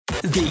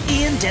The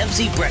Ian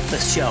Dempsey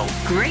Breakfast Show.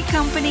 Great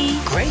company,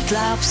 Great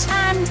laughs.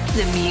 and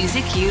the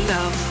music you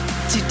love.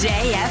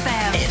 Today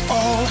FM. It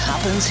all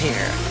happens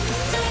here.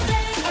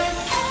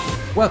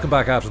 Welcome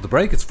back after the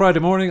break. It's Friday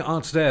morning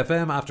on Today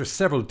FM. After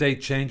several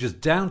date changes,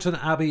 Downton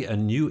Abbey, a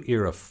new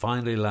era,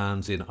 finally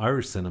lands in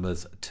Irish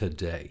cinemas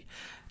today.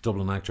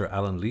 Dublin actor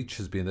Alan Leech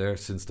has been there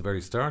since the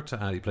very start,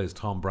 and he plays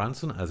Tom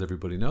Branson, as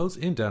everybody knows,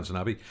 in Downton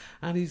Abbey,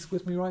 and he's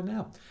with me right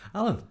now.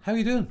 Alan, how are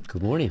you doing?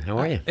 Good morning, how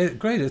are you?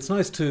 Great, it's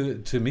nice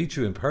to meet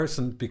you in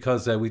person,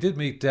 because we did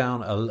meet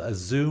down a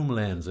Zoom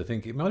lens. I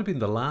think it might have been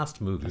the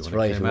last movie. That's when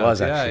right, it came it out. was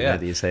actually, now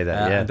that you say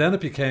that, And then it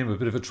became a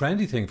bit of a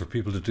trendy thing for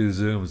people to do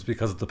Zooms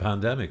because of the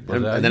pandemic. But,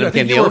 and then it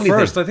became the only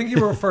thing. I think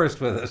you were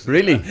first with it.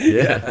 Really?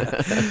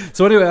 Yeah.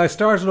 So anyway, I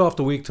started off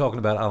the week talking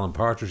about Alan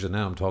Partridge, and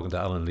now I'm talking to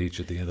Alan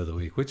Leech at the end of the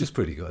week, which is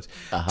pretty good.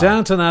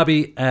 Downton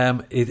Abbey,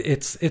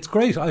 it's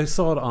great. I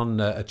saw it on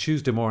a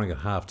Tuesday morning at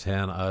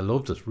 10:30. I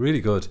loved it,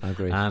 really good. I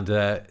agree. And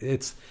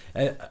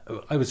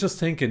I was just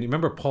thinking, you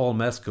remember Paul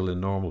Mescal in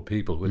Normal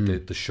People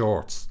with the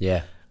shorts?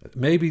 Yeah.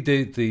 Maybe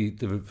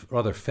the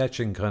rather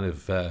fetching kind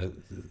of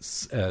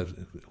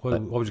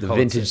what would you call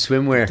vintage it?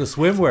 swimwear. The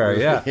swimwear,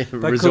 yeah.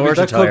 Resort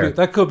attire.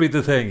 That could be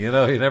the thing, you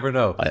know. You never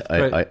know.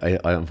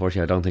 I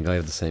unfortunately, I don't think I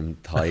have the same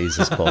thighs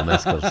as Paul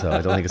Mescal, so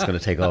I don't think it's going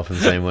to take off in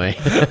the same way.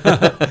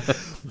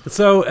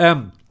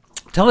 So,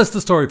 tell us the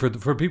story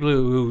for people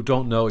who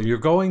don't know. You're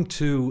going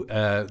to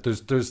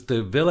there's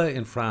the villa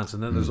in France,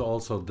 and then there's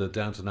also the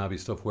Downton Abbey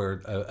stuff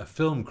where a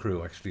film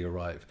crew actually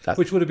arrive,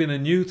 which would have been a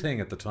new thing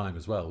at the time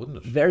as well, wouldn't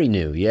it? Very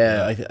new,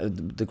 yeah.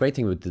 The great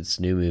thing with this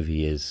new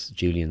movie is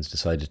Julian's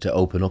decided to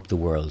open up the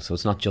world, so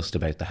it's not just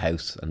about the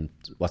house and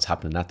what's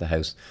happening at the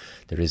house.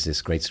 There is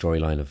this great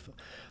storyline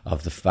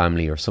of the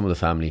family, or some of the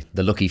family,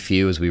 the lucky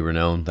few as we were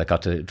known, that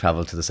got to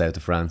travel to the south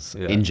of France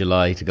in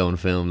July to go and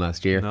film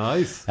last year.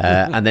 Nice.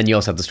 And then you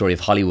also have the story of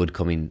Hollywood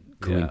coming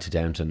to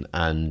Downton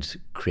and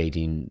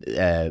creating,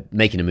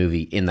 making a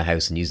movie in the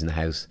house and using the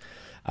house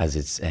as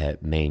its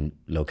main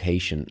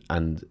location.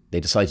 And they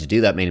decide to do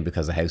that mainly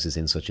because the house is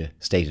in such a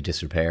state of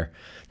disrepair.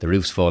 The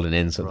roof's falling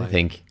in, so they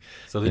think,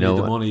 so they need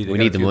the money. We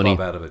need the money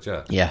out of it.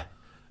 Yeah.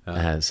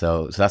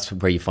 So that's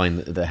where you find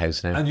the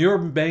house now. And you're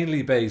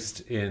mainly based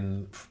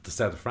in the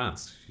south of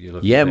France. My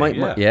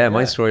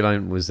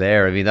storyline was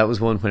there. I mean, that was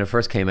one when it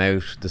first came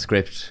out. The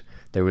script,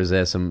 there was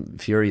some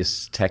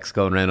furious text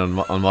going around on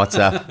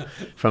WhatsApp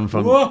from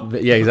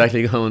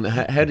exactly, going,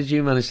 how did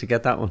you manage to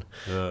get that one?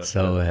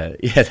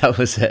 That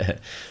was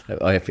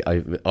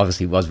I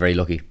obviously was very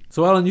lucky.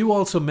 So Alan, you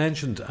also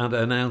mentioned and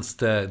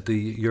announced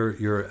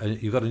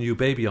you got a new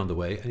baby on the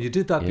way, and you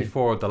did that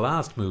before the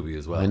last movie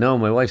as well. I know,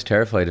 my wife's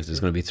terrified if there's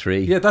going to be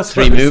three. Yeah, that's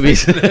three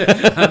movies.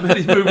 How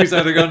many movies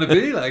are there going to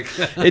be? Like,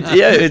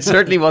 it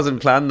certainly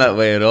wasn't planned that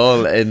way at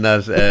all. In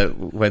that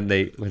when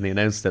they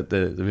announced that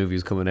the movie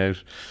was coming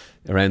out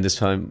around this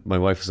time, my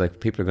wife was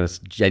like, people are going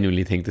to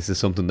genuinely think this is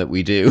something that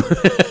we do.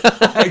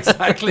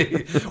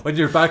 Exactly. When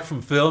you're back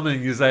from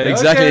filming, you say,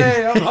 exactly.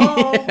 Okay, I'm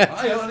home.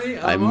 Hi, honey.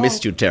 I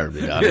missed you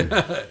terribly, darling.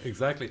 Yeah,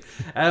 exactly.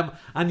 And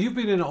you've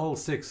been in all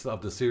 6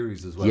 of the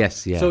series as well.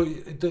 Yes, yeah. So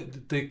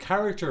the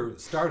character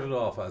started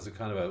off as a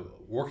kind of a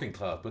working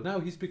class, but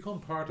now he's become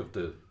part of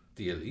the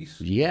elite.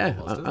 Yeah.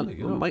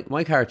 Almost,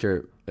 my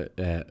character,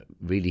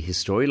 really,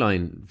 his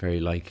storyline, very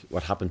like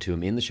what happened to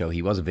him in the show.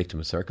 He was a victim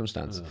of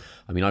circumstance. Yeah.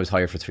 I mean, I was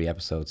hired for 3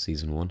 episodes,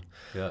 season 1.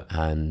 Yeah.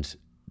 And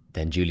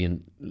then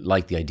Julian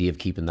liked the idea of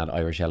keeping that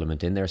Irish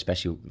element in there,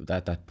 especially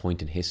at that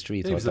point in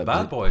history. He was a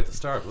bad boy at the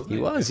start, wasn't he?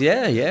 He was,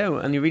 yeah.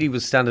 And he really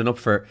was standing up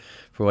for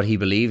what he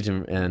believed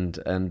in, and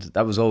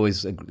that was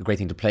always a great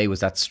thing to play, was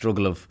that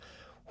struggle of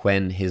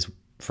when his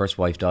first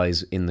wife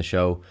dies in the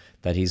show,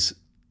 that he's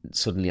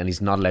suddenly, and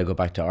he's not allowed to go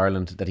back to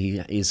Ireland, that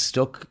he is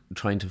stuck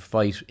trying to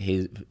fight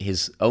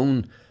his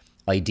own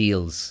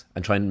ideals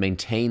and trying to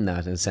maintain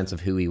that in a sense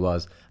of who he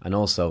was, and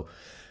also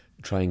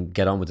try and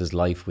get on with his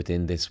life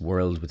within this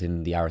world,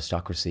 within the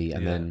aristocracy,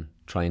 and then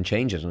try and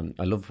change it. And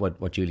I love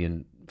what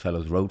Julian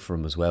Fellows wrote for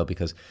him as well,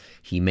 because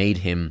he made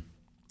him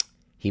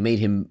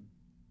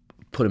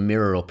put a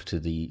mirror up to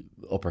the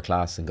upper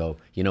class and go,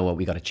 you know what,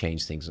 we got to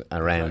change things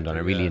around. Exactly, and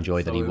I really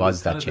enjoyed that he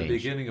was that change. The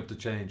beginning of the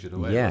change in a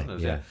way, wasn't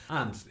it? Yeah.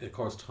 And of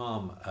course,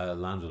 Tom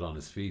landed on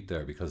his feet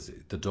there because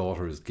the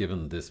daughter is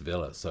given this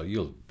villa, so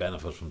you'll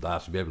benefit from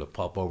that. You'll be able to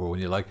pop over when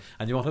you like,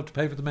 and you won't have to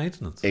pay for the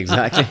maintenance.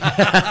 Exactly.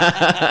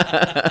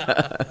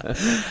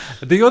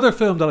 The other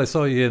film that I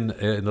saw you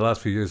in the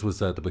last few years was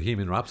the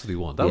Bohemian Rhapsody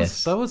one. That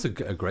was a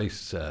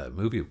great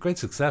movie, great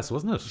success,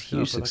 wasn't it?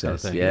 Huge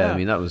success. Kind of I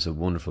mean, that was a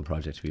wonderful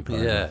project to be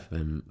part of.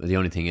 The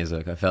only thing is,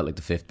 like, I felt like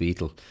the fifth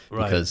Beatle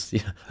because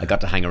I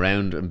got to hang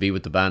around and be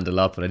with the band a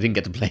lot, but I didn't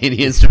get to play any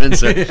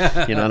instruments. Or,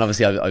 and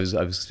obviously I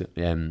was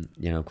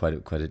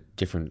quite a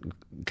different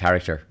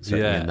character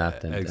certainly in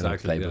that than I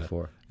played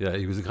before. Yeah,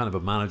 he was a kind of a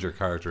manager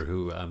character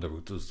and there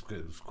was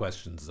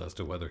questions as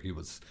to whether he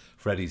was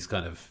Freddie's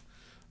kind of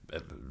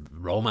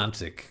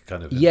romantic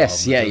kind of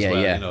Yes, yeah, involvement as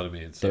well, yeah. you know what I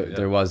mean? So,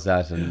 There was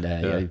that,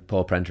 and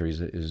Paul Prenter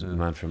is a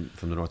man from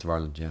the north of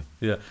Ireland.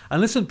 Yeah,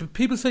 and listen,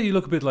 people say you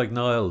look a bit like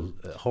Niall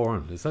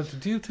Horan.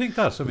 Do you think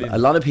that? I mean, A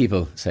lot of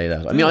people say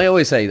that. I mean, I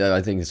always say that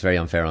I think it's very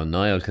unfair on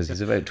Niall because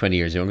he's about 20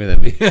 years younger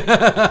than me.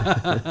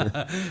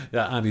 yeah,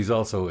 and he's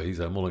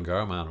a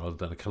Mullingar man rather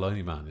than a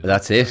Killiney man. You know?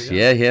 That's it. So,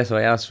 yeah. So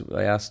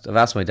I've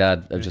asked my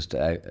dad. I've just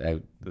out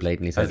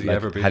blatantly said,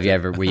 "Have you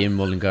ever? Were you in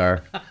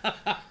Mullingar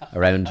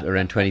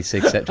around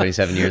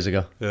 27 years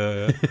ago?"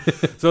 Yeah.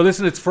 So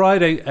listen, it's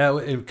Friday.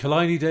 In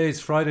Killiney days,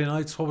 Friday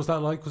nights. What was that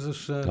like? Was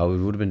it? It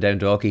would have been down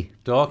Dalkey.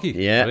 Dalkey.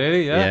 Yeah.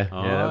 Really? Yeah.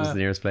 That was the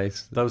nearest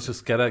place. That was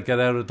just get out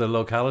of the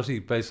locality,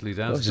 basically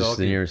down to Dalkey. Just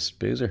the nearest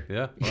boozer.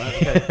 Yeah.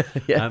 Right,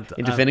 okay.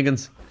 Into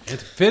Finnegan's.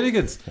 Into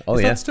Finnegan's.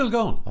 Is that still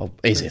going? Oh,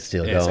 is it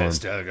still going? Is it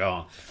still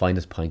going?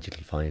 Finest pint you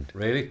can find.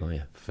 Really? Oh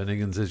yeah.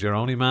 Finnegan's is your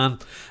only man.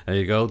 There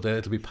you go.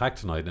 It'll be packed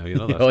tonight now. You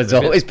know that. It's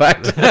always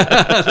packed.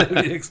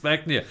 They'll be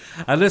expecting you.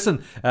 And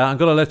listen, I'm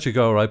going to let you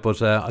go, right? But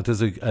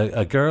there's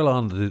a girl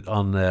on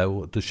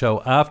the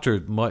show after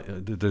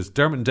there's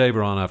Dermot and Dave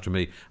are on after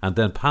me, and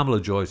then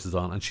Pamela Joyce is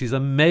on, and she's a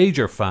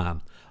major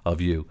fan of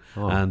you.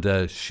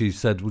 And she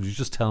said, "Would you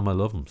just tell him I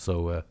love him?"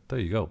 So there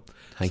you go.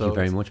 Thank you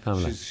very much,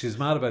 Pamela. She's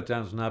mad about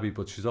Downton Abbey,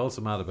 but she's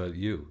also mad about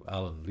you,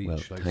 Alan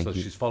Leech. Well,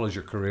 she follows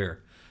your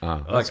career.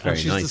 That's very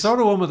she's nice. the sort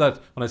of woman that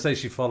when I say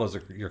she follows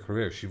your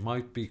career, she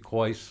might be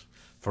quite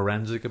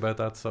forensic about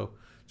that. So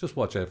just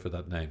watch out for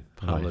that name,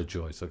 Pamela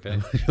Joyce.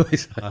 Okay,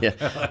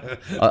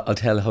 I'll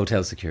tell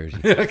hotel security.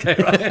 Okay,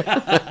 right.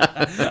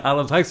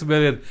 Alan, thanks a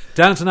million.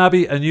 Downton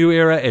Abbey, a new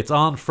era. It's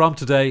on from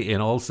today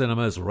in all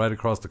cinemas right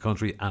across the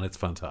country, and it's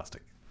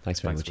fantastic. Thanks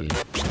very much, Ian.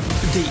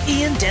 The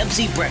Ian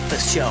Dempsey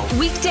Breakfast Show.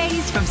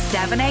 Weekdays from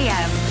 7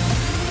 a.m.